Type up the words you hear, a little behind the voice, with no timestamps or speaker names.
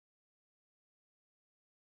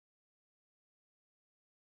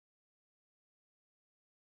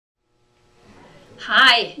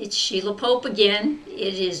Hi, it's Sheila Pope again.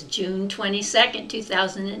 It is June 22nd,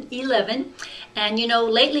 2011. And you know,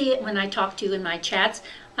 lately when I talk to you in my chats,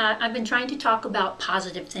 I've been trying to talk about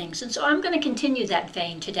positive things. And so I'm going to continue that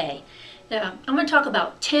vein today. I'm going to talk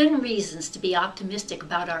about 10 reasons to be optimistic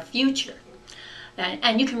about our future.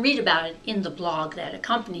 And you can read about it in the blog that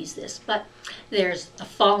accompanies this. But there's the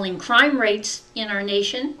falling crime rates in our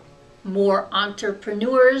nation. More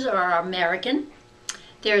entrepreneurs are American.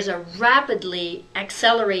 There's a rapidly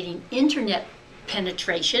accelerating internet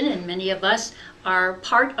penetration, and many of us are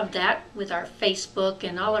part of that with our Facebook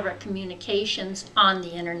and all of our communications on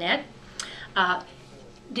the internet.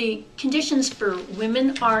 The conditions for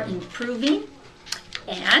women are improving,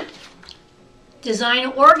 and design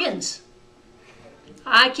organs.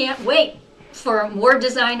 I can't wait for more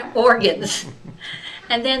design organs.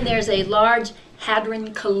 And then there's a large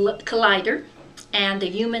Hadron Collider and the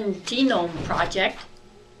Human Genome Project.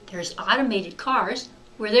 There's automated cars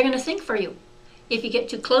where they're going to think for you. If you get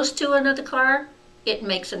too close to another car, it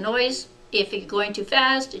makes a noise. If you're going too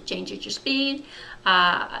fast, it changes your speed.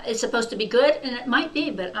 It's supposed to be good, and it might be,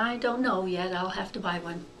 but I don't know yet. I'll have to buy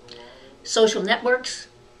one. Social networks.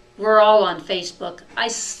 We're all on Facebook. I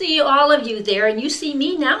see all of you there, and you see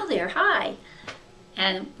me now there. Hi.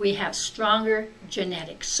 And we have stronger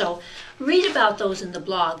genetics. So read about those in the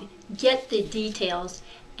blog. Get the details,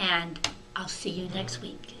 and I'll see you next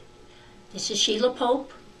week. This is Sheila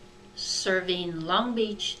Pope, serving Long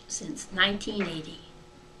Beach since 1980.